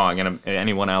if I'm wrong, and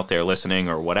anyone out there listening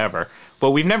or whatever, but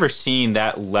we've never seen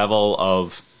that level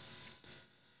of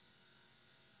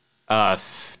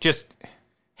just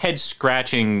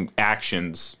head-scratching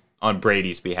actions on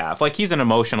Brady's behalf. Like, he's an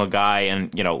emotional guy,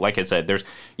 and, you know, like I said,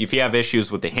 if you have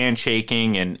issues with the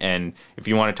handshaking, and if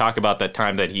you want to talk about that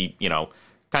time that he, you know,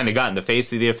 kind of got in the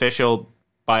face of the official,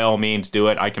 by all means do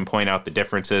it. I can point out the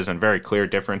differences, and very clear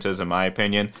differences in my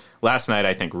opinion. Last night,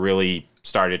 I think, really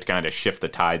started to kind of shift the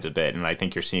tides a bit, and I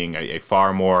think you're seeing a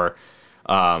far more,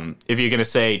 if you're going to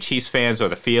say Chiefs fans or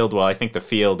the field, well, I think the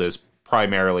field is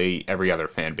primarily every other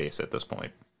fan base at this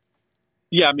point.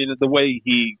 Yeah, I mean, the way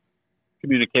he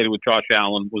communicated with Josh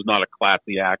Allen was not a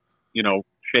classy act.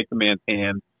 Shake the man's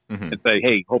hand and say,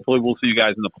 hey, hopefully we'll see you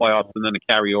guys in the playoffs, and then to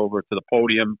carry over to the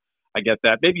podium. I get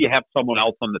that. Maybe you have someone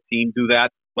else on the team do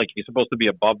that. Like, you're supposed to be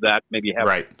above that. Maybe you have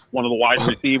one of the wide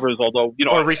receivers, although,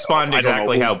 or respond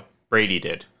exactly how Brady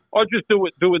did. Or just do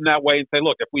it in that way and say,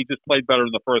 look, if we just played better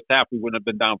in the first half, we wouldn't have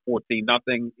been down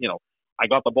 14-0. I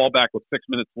got the ball back with 6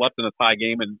 minutes left in a tie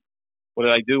game, and what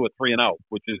did I do? A 3-0,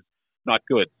 which is not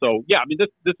good. So, yeah, I mean,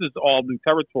 this is all new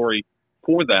territory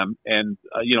for them, and,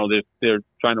 they're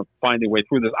trying to find their way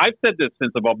through this. I've said this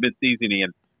since about midseason,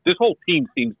 Ian. This whole team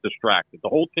seems distracted. The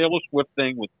whole Taylor Swift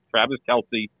thing with Travis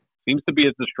Kelce seems to be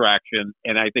a distraction,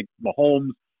 and I think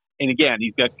Mahomes, and again,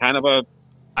 he's got kind of a...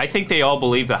 I think they all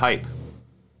believe the hype.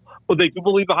 Well, they do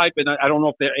believe the hype, and I don't know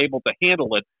if they're able to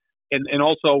handle it. And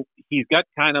also, he's got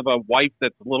kind of a wife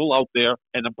that's a little out there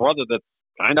and a brother that's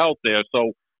kind of out there.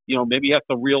 So, maybe he has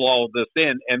to reel all of this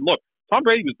in. And look, Tom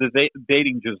Brady was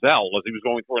dating Giselle as he was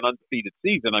going through an undefeated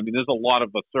season. I mean, there's a lot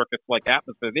of a circus-like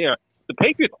atmosphere there. The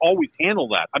Patriots always handle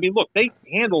that. I mean, look, they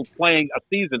handled playing a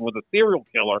season with a serial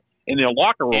killer in their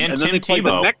locker room, and then they played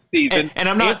the next season. And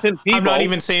I'm not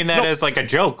even saying that as like a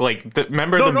joke. Like,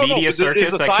 remember the media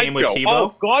circus that came with Tebow?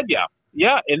 Oh God,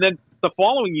 yeah. And then the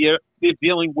following year, they're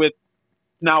dealing with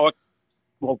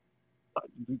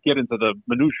get into the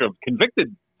minutia of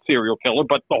convicted serial killer,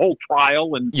 but the whole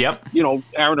trial and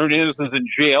Aaron Hernandez is in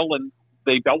jail, and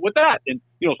they dealt with that. And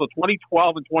so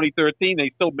 2012 and 2013,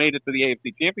 they still made it to the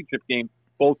AFC Championship game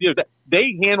both years.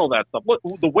 They handle that stuff. Look,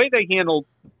 the way they handled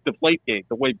Deflategate,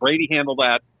 the way Brady handled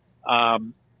that,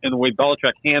 and the way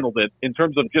Belichick handled it in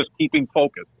terms of just keeping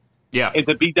focus. Yeah. And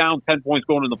to be down 10 points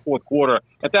going in the fourth quarter,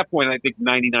 at that point, I think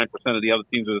 99% of the other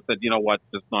teams would have said, you know what,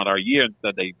 it's not our year.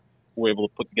 Instead, they were able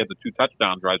to put together 2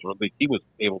 touchdown drives, or at least he was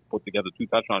able to put together 2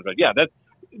 touchdown drives. Yeah, that's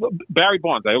Barry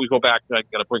Bonds. I always go back. I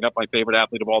got to bring up my favorite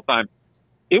athlete of all time.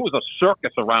 It was a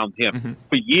circus around him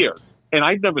for years, and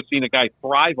I've never seen a guy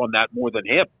thrive on that more than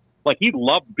him. Like, he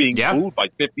loved being booed by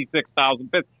 56,000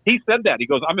 fans. He said that. He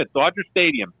goes, I'm at Dodger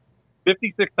Stadium.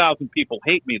 56,000 people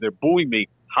hate me. They're booing me.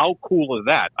 How cool is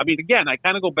that? I mean, again, I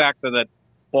kind of go back to that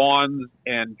Bonds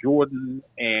and Jordan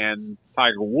and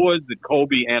Tiger Woods and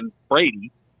Kobe and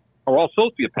Brady are all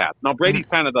sociopaths. Now, Brady's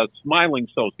kind of the smiling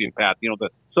sociopath, the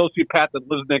sociopath that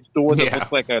lives next door that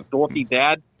looks like a dorky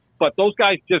dad. But those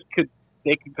guys can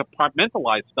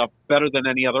compartmentalize stuff better than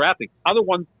any other athlete. Other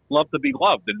ones love to be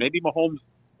loved, and maybe Mahomes,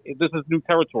 this is new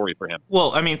territory for him.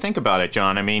 Well, I mean, think about it,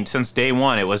 John. I mean, since day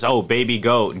one, it was, baby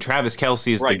GOAT, and Travis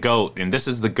Kelce is the GOAT, and this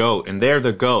is the GOAT, and they're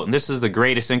the GOAT, and this is the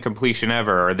greatest incompletion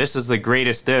ever, or this is the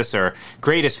greatest this, or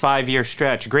greatest 5-year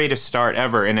stretch, greatest start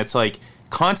ever, and it's like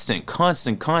constant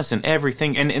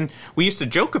everything. And we used to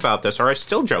joke about this, or I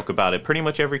still joke about it pretty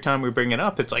much every time we bring it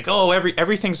up. It's like,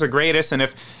 everything's the greatest, and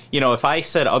if I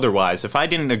said otherwise, if I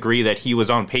didn't agree that he was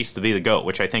on pace to be the GOAT,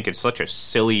 which I think is such a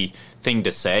silly thing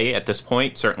to say at this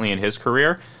point, certainly in his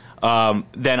career,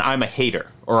 then I'm a hater,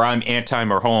 or I'm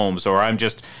anti-Mahomes, or I'm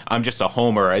just a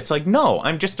homer. It's like, no,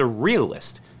 I'm just a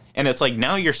realist. And it's like,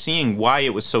 now you're seeing why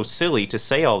it was so silly to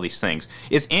say all these things.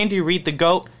 Is Andy Reid the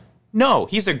GOAT? No,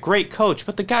 he's a great coach,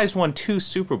 but the guy's won 2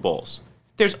 Super Bowls.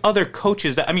 There's other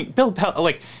coaches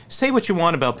say what you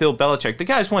want about Bill Belichick. The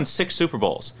guy's won 6 Super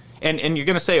Bowls. And you're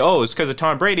going to say, it's because of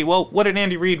Tom Brady. Well, what did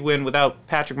Andy Reid win without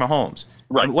Patrick Mahomes?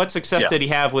 Right. And what success did he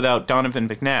have without Donovan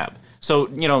McNabb? So,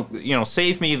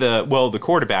 save me the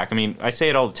quarterback. I mean, I say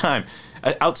it all the time.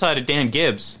 Outside of Dan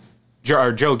Gibbs,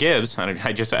 or Joe Gibbs, I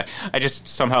just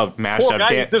somehow mashed Poor up guy,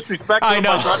 Dan. Disrespecting him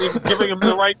by not even giving him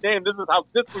the right name. This is how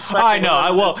disrespectful. I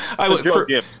know.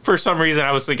 For some reason,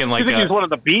 I was thinking like, you think he's one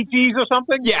of the Bee Gees or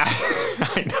something? Yeah,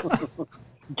 I know.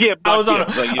 Gibb. I was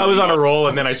on a roll,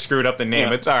 and then I screwed up the name.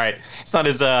 Yeah. It's all right. It's not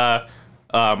as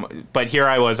but here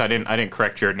I was. I didn't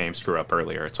correct your name screw up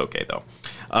earlier. It's okay though.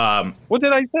 What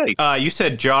did I say? You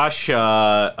said Josh. Judy.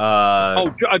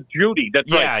 That's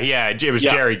right. Yeah. It was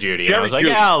Jerry Judy. And I was like,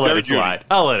 I'll let it slide.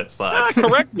 I'll let it slide.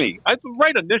 Correct me. I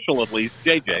right initial at least.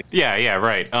 JJ. Yeah.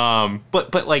 Right.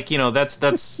 But like that's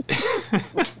that's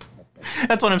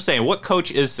what I'm saying. What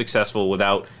coach is successful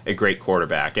without a great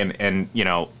quarterback? And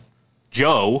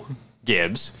Joe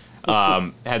Gibbs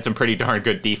had some pretty darn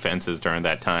good defenses during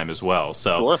that time as well.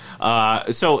 So,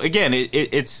 sure. So again,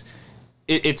 it's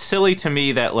it's silly to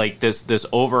me that like this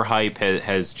overhype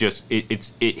has just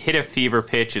it hit a fever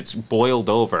pitch. It's boiled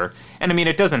over, and I mean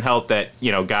it doesn't help that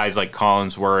guys like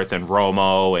Collinsworth and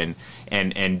Romo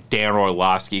and Dan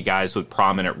Orlovsky, guys with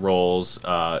prominent roles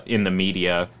in the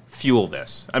media, fuel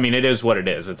this. I mean it is what it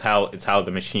is. It's how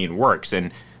the machine works.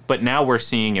 But now we're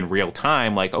seeing in real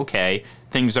time, like, okay,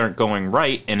 things aren't going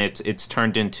right, and it's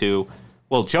turned into,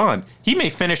 well, John, he may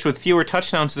finish with fewer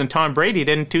touchdowns than Tom Brady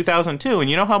did in 2002, and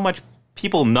you know how much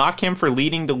people knock him for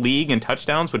leading the league in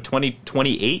touchdowns with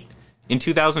 28 in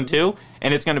 2002?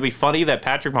 And it's going to be funny that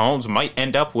Patrick Mahomes might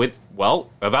end up with, well,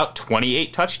 about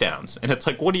 28 touchdowns. And it's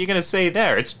like, what are you going to say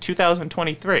there? It's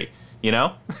 2023,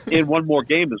 In one more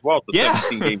game as well. It's a Yeah.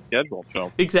 17-game schedule.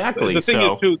 So Exactly. The thing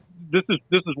is, too, this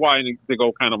is why, to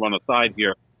go kind of on a side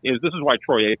here, this is why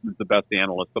Troy Aikman's the best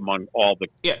analyst among all the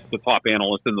top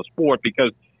analysts in the sport,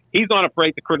 because he's not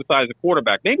afraid to criticize a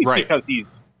quarterback. Maybe it's because he's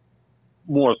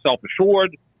more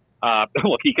self-assured.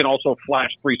 Look, he can also flash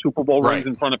 3 Super Bowl rings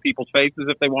in front of people's faces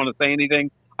if they want to say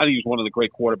anything. I think he's one of the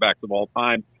great quarterbacks of all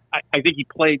time. I think he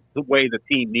played the way the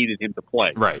team needed him to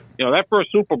play. Right. That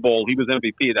first Super Bowl, he was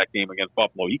MVP of that game against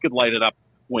Buffalo. He could light it up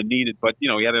when needed, but he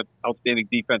had an outstanding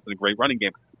defense and a great running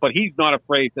game. But he's not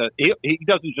afraid to. He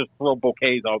doesn't just throw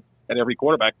bouquets out at every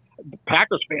quarterback. The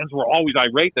Packers fans were always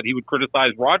irate that he would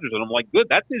criticize Rodgers, and I'm like, good,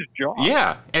 that's his job.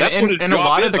 Yeah, and a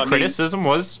lot of the criticism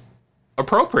was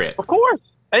appropriate. Of course,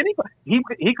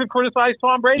 he could criticize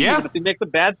Tom Brady even if he makes a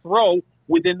bad throw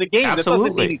within the game. Absolutely. That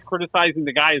doesn't mean he's criticizing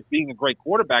the guy as being a great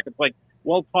quarterback. It's like,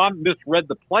 well, Tom misread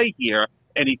the play here,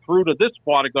 and he threw to this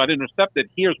spot. It got intercepted.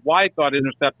 Here's why it got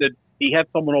intercepted. He had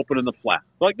someone open in the flat.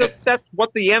 Like that's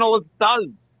what the analyst does.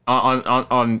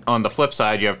 On the flip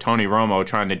side, you have Tony Romo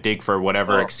trying to dig for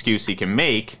whatever excuse he can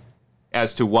make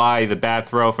as to why the bad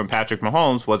throw from Patrick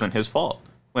Mahomes wasn't his fault.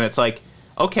 When it's like,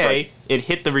 okay, it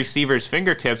hit the receiver's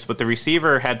fingertips, but the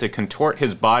receiver had to contort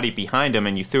his body behind him,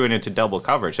 and you threw it into double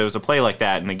coverage. There was a play like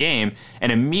that in the game,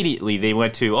 and immediately they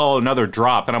went to, another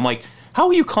drop. And I'm like, how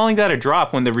are you calling that a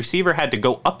drop when the receiver had to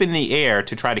go up in the air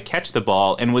to try to catch the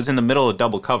ball and was in the middle of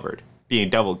being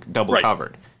double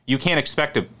covered? You can't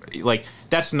expect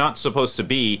that's not supposed to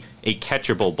be a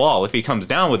catchable ball. If he comes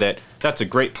down with it, that's a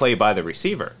great play by the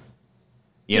receiver.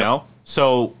 You know?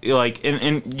 So,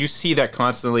 and you see that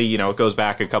constantly, it goes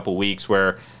back a couple weeks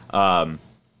where, what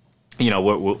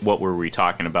were we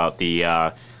talking about?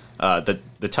 The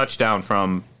touchdown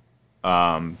from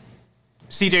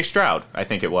C.J. Stroud, I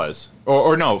think it was.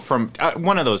 Or no, from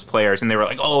one of those players, and they were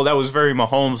like, oh, that was very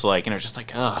Mahomes-like. And it was just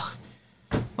like, ugh.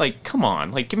 Like, come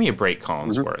on. Like, give me a break,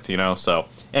 Collinsworth, So,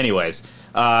 anyways,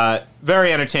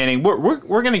 very entertaining. We're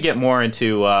going to get more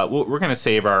into, we're going to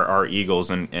save our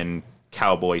Eagles and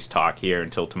Cowboys talk here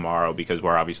until tomorrow, because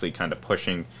we're obviously kind of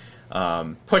pushing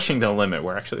the limit.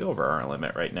 We're actually over our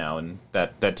limit right now, and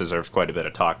that deserves quite a bit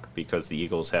of talk, because the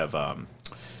Eagles have,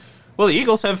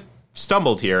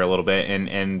 stumbled here a little bit,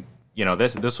 and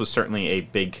this was certainly a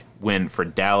big win for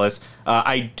Dallas.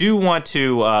 I do want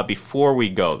to, before we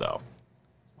go, though,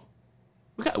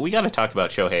 we got to talk about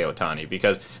Shohei Ohtani,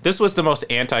 because this was the most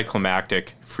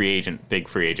anticlimactic big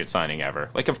free agent signing ever.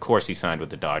 Like, of course he signed with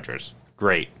the Dodgers.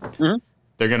 Great. Mm-hmm.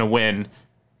 They're going to win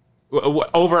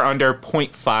over under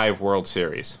 0.5 World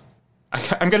Series.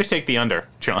 I'm going to take the under,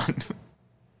 John.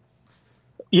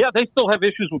 Yeah, they still have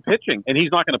issues with pitching, and he's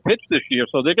not going to pitch this year,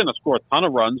 so they're going to score a ton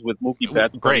of runs with Mookie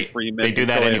Betts. Great. Freeman, they do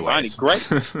that anyways. Great.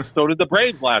 So did the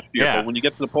Braves last year. Yeah. But when you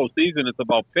get to the postseason, it's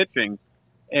about pitching.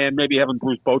 And maybe having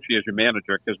Bruce Bochy as your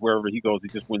manager, because wherever he goes, he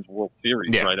just wins World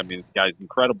Series, right? I mean, this guy's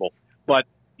incredible. But,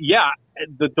 yeah,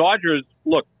 the Dodgers,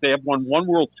 look, they have won one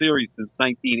World Series since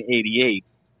 1988,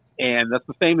 and that's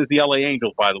the same as the L.A.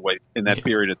 Angels, by the way, in that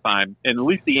period of time. And at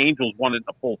least the Angels won it in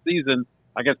a full season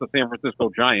against the San Francisco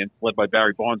Giants, led by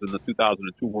Barry Bonds in the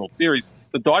 2002 World Series.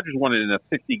 The Dodgers won it in a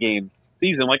 60-game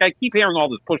season. Like, I keep hearing all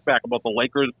this pushback about the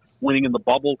Lakers winning in the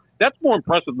bubble. That's more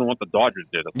impressive than what the Dodgers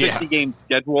did. A 50-game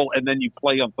schedule, and then you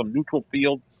play on some neutral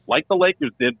field like the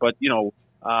Lakers did. But,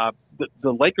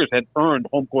 the Lakers had earned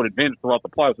home court advantage throughout the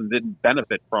playoffs and didn't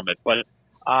benefit from it. But,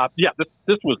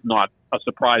 this was not a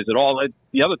surprise at all.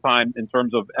 The other time in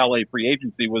terms of L.A. free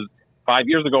agency was 5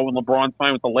 years ago when LeBron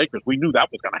signed with the Lakers. We knew that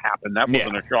was going to happen. That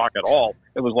wasn't a shock at all.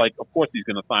 It was like, of course he's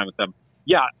going to sign with them.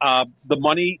 Yeah, the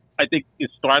money, I think, is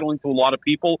startling to a lot of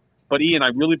people. But, Ian, I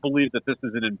really believe that this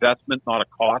is an investment, not a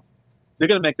cost. They're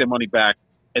going to make their money back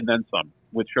and then some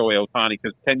with Shohei Ohtani,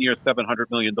 because 10 years, $700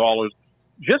 million.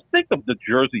 Just think of the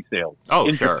jersey sales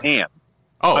in Japan.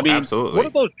 Oh, I mean, absolutely. What do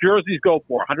those jerseys go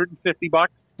for? $150?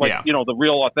 Like, the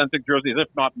real authentic jerseys. If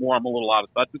not more, I'm a little out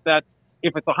of touch with that.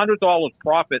 If it's $100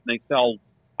 profit and they sell,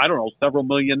 I don't know, several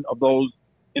million of those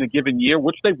in a given year,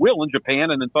 which they will in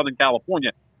Japan and in Southern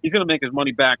California, he's going to make his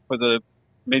money back for the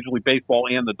Major League Baseball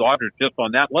and the Dodgers just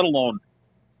on that, let alone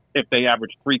if they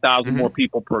average 3,000 more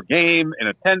people per game in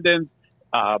attendance,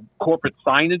 corporate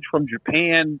signage from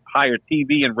Japan, higher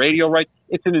TV and radio rights.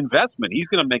 It's an investment. He's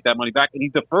going to make that money back, and he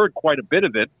deferred quite a bit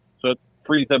of it, so it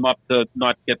frees them up to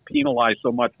not get penalized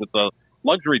so much with the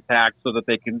luxury tax so that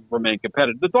they can remain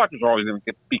competitive. The Dodgers are always going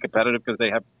to be competitive because they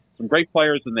have some great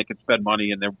players and they can spend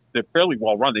money, and they're fairly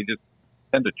well run. They just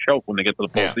tend to choke when they get to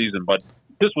the postseason. Yeah. But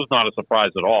this was not a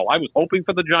surprise at all. I was hoping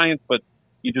for the Giants, but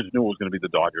you just knew it was going to be the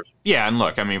Dodgers. Yeah, and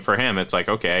look, I mean, for him, it's like,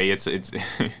 okay, it's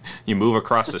you move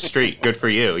across the street, good for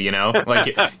you, you know?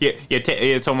 Like,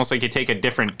 it's almost like you take a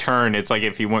different turn. It's like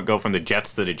if you go from the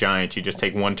Jets to the Giants, you just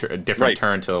take a different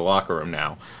turn to the locker room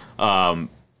now.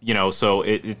 You know, so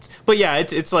but yeah,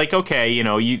 it's like, okay, you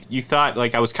know, you thought,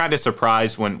 like, I was kind of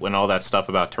surprised when all that stuff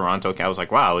about Toronto, I was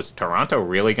like, wow, is Toronto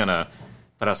really going to,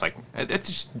 but I was like, it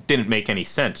just didn't make any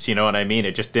sense, you know what I mean?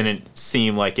 It just didn't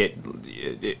seem like it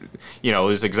you know, it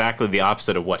was exactly the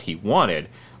opposite of what he wanted,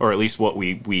 or at least what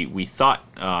we thought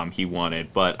he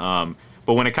wanted, but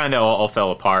when it kind of all fell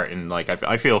apart, and like,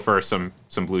 I feel for some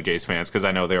Blue Jays fans, because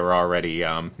I know they were already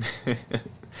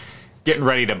getting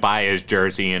ready to buy his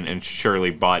jersey and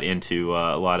surely bought into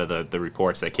a lot of the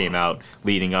reports that came out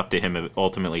leading up to him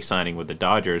ultimately signing with the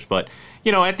Dodgers. But,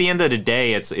 you know, at the end of the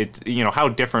day, it's you know, how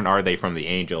different are they from the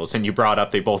Angels? And you brought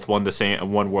up they both won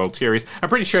one World Series. I'm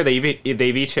pretty sure they've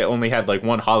each only had like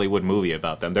one Hollywood movie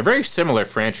about them. They're very similar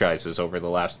franchises over the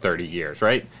last 30 years,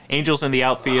 right? Angels in the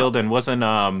outfield, and wasn't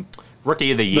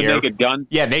Rookie of the Year. The Naked Gun.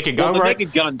 Yeah, Naked Gun, well, the right?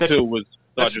 Naked Gun, too, was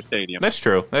Dodger Stadium. That's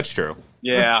true.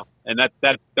 Yeah, and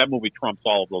that movie trumps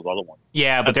all of those other ones.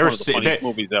 Yeah, but there were the funniest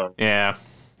movies ever. Yeah,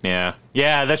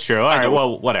 that's true. All right,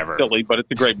 well, whatever. Silly, but it's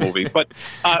a great movie. But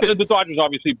the Dodgers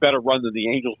obviously better run than the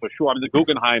Angels for sure. I mean, the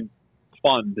Guggenheim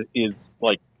Fund is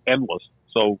like endless,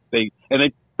 so they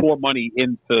pour money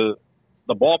into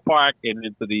the ballpark and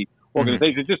into the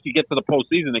organization just to get to the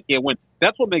postseason. They can't win.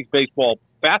 That's what makes baseball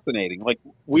fascinating. Like,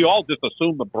 we all just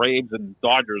assume the Braves and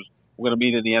Dodgers were going to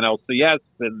meet in the NLCS,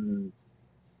 and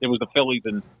it was the Phillies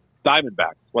and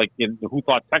Diamondbacks. Like, who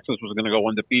thought Texas was going to go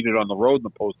undefeated on the road in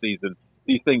the postseason?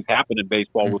 These things happen in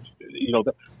baseball, which, you know,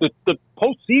 the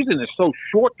postseason is so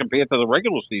short compared to the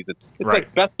regular season. It's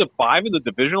like best of 5 in the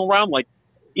divisional round. Like,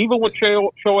 even with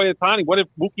Shohei Ohtani, what if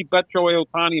Mookie Betts, Shohei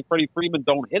Ohtani, and Freddie Freeman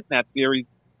don't hit in that series?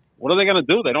 What are they going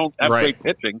to do? They don't have great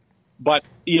pitching. But,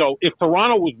 you know, if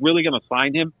Toronto was really going to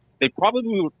sign him, they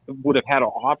probably would have had to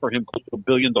offer him close to $1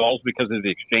 billion because of the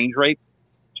exchange rate.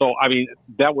 So, I mean,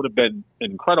 that would have been an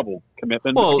incredible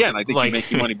commitment. Well, again, I think you make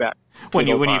your money back. When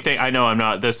you think, I know I'm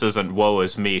not, this isn't woe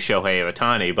is me, Shohei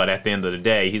Ohtani, but at the end of the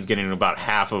day, he's getting about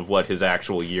half of what his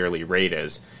actual yearly rate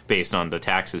is based on the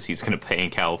taxes he's going to pay in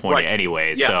California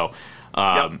anyway. Yeah.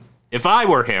 So, if I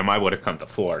were him, I would have come to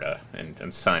Florida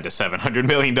and signed a $700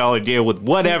 million deal with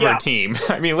whatever team.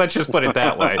 I mean, let's just put it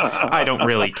that way. I don't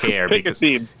really care. Pick a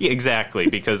team. Yeah, exactly,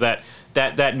 because that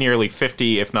nearly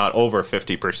 50, if not over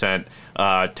 50%,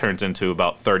 turns into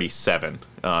about 37,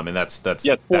 and that's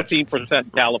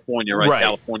 14% California, right?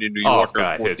 California, New York. Oh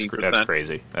God, that's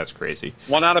crazy. That's crazy.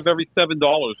 $1 out of every $7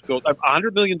 goes.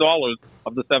 $100 million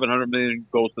of the $700 million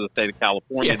goes to the state of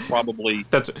California. And probably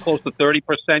close to 30%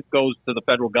 goes to the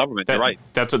federal government. You're right.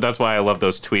 That's why I love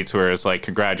those tweets where it's like,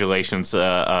 congratulations,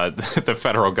 the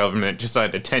federal government just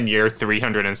signed a 10-year,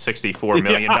 $364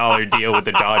 million deal with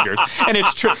the Dodgers, and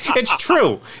it's true.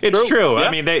 It's true. Yeah.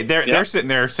 I mean, they're sitting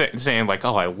there saying like,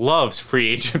 oh, I love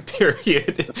free agent period.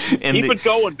 And keep it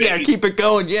going, baby. Yeah, keep it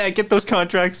going. Yeah, get those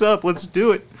contracts up. Let's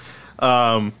do it.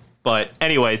 But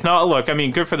anyways, no, look, I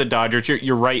mean, good for the Dodgers.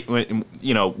 You're right.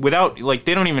 You know, without, like,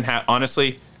 they don't even have,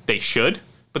 honestly, they should,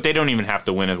 but they don't even have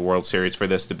to win a World Series for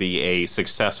this to be a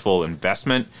successful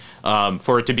investment.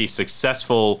 For it to be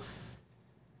successful,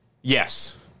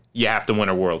 yes, you have to win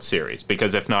a World Series,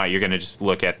 because if not, you're going to just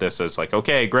look at this as like,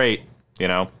 okay, great, you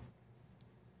know,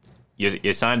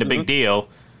 you signed a big deal.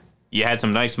 You had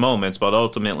some nice moments, but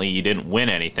ultimately you didn't win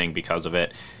anything because of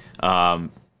it.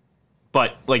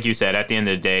 But like you said, at the end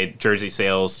of the day, jersey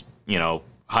sales, you know,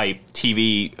 hype,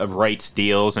 TV rights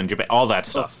deals, and Japan, all that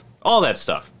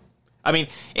stuff. I mean,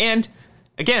 and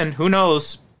again, who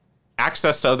knows?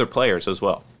 Access to other players as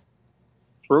well.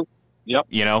 True. Yep.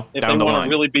 You know, if down they the want line. to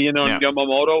really be in on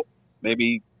Yamamoto,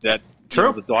 maybe that True. You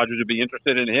know, the Dodgers would be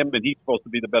interested in him, and he's supposed to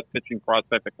be the best pitching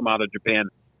prospect to come out of Japan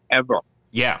ever.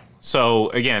 Yeah. So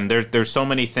again, there's so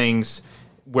many things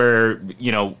where,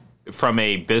 you know, from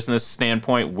a business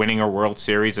standpoint, winning a World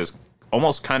Series is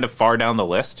almost kind of far down the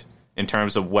list in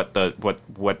terms of what the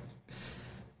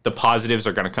positives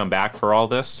are going to come back for all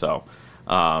this. So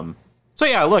So,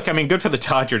 yeah, look, I mean, good for the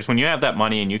Dodgers. When you have that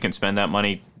money and you can spend that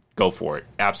money, go for it.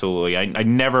 Absolutely. I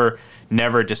never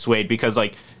dissuade because,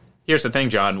 like, here's the thing,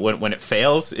 John. When it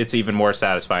fails, it's even more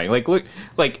satisfying. Like, look,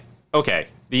 like, okay,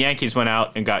 the Yankees went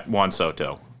out and got Juan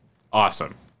Soto.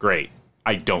 Awesome. Great.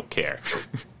 I don't care.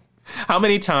 How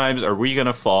many times are we going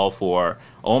to fall for,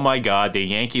 oh, my God, the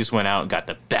Yankees went out and got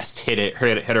the best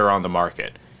hitter on the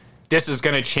market? This is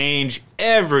going to change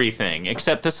everything,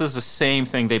 except this is the same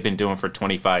thing they've been doing for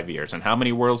 25 years. And how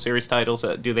many World Series titles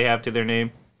do they have to their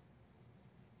name?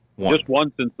 One. Just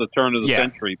one since the turn of the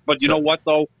century. But you know what,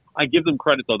 though? I give them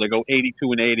credit, though. They go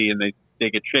 82-80, and they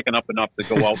get shaken up enough to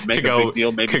go out and make a big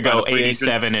deal. Maybe could go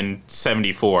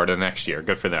 87-74 the next year.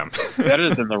 Good for them.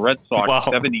 Better than the Red Sox,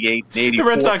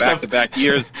 78-84 back-to-back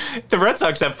years. The Red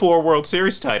Sox have 4 World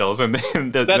Series titles in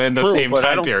the same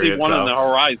time period. One on the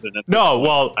horizon.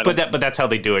 But that's how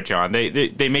they do it, John.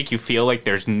 They make you feel like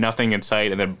there's nothing in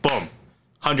sight, and then boom,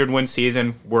 100-win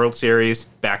season, World Series,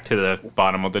 back to the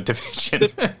bottom of the division.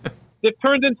 They've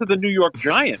turned into the New York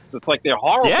Giants. It's like they're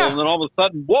horrible, and then all of a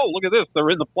sudden, whoa, look at this.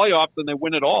 They're in the playoffs, and they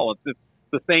win it all. It's just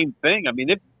the same thing. I mean,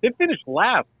 they finished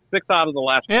last 6 out of the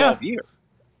last 12 years.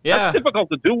 Yeah. That's difficult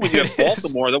to do when you have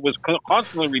Baltimore that was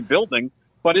constantly rebuilding,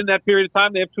 but in that period of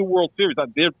time, they have 2 World Series.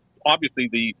 They're obviously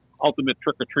the ultimate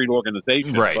trick-or-treat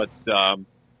organization, right. But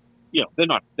they're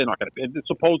not going to be.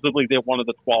 Supposedly, they're one of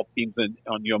the 12 teams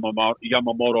on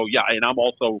Yamamoto. Yeah, and I'm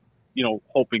also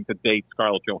hoping to date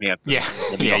Scarlett Johansson. Yeah.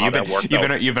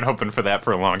 You've been hoping for that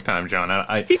for a long time,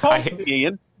 John. Keep hoping,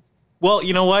 Ian. Well,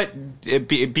 you know what?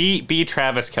 Be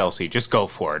Travis Kelce. Just go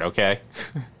for it, okay?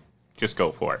 Just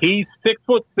go for it. He's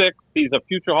 6'6". He's a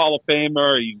future Hall of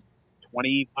Famer. He's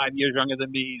 25 years younger than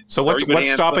me. So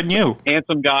what's stopping you?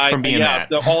 Handsome guy. From being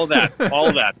that. All of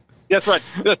that. That's right.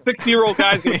 The 60-year-old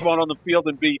guy's going to come out on the field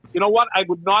and be, you know what? I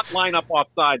would not line up off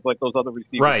sides like those other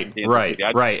receivers. Right.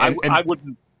 I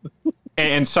wouldn't.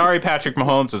 And sorry, Patrick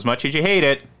Mahomes, as much as you hate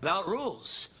it. Without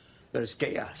rules, there's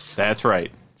chaos. That's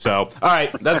right. So, all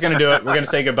right, that's going to do it. We're going to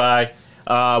say goodbye.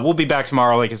 We'll be back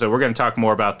tomorrow. Like I said, we're going to talk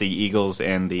more about the Eagles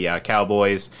and the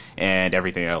Cowboys and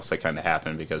everything else that kind of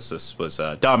happened because this was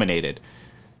dominated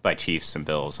by Chiefs and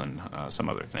Bills and some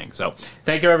other things. So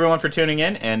thank you, everyone, for tuning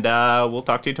in, and we'll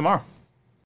talk to you tomorrow.